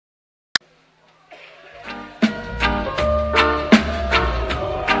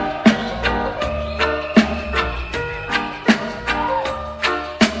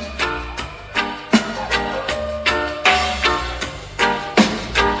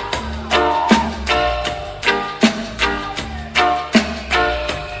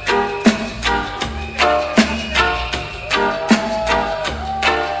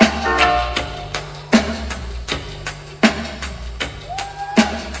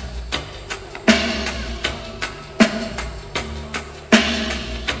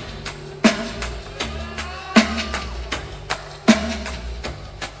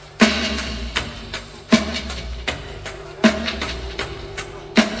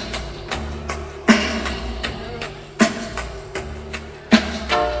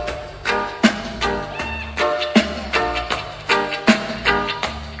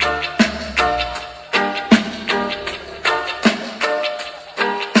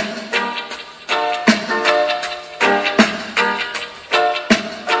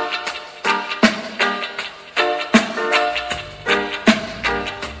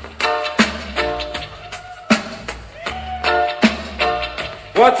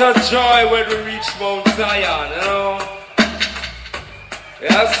What a joy when we reach Mount Zion, you know?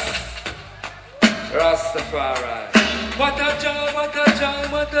 Yes? Rastafari. What a joy, what a joy,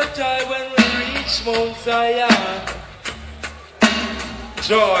 what a joy when we reach Mount Zion.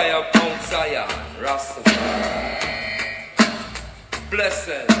 Joy of Mount Zion, Rastafari.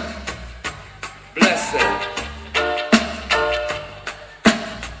 Blessed, blessed.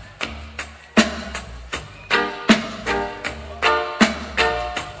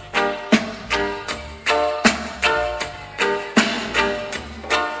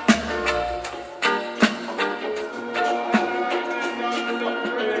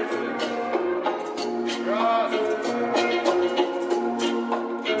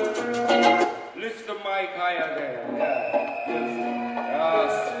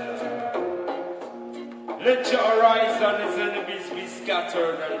 Let your horizon his enemies be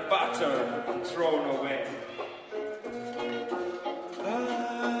scattered and battered and thrown away.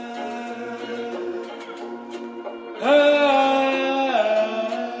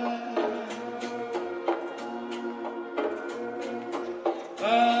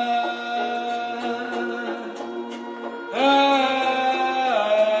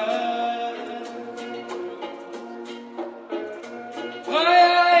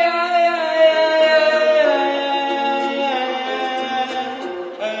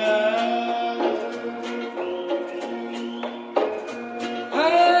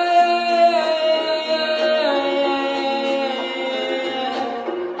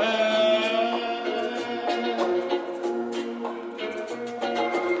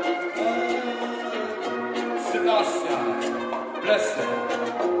 Blessed.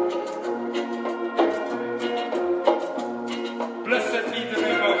 Blessed be the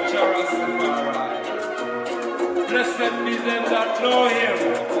name of Rastafari. Blessed be them that know him.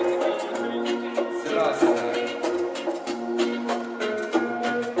 Selassie.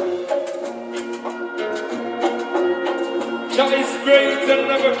 Jah is great and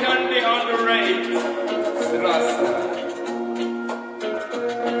never can be underrated. Selassie.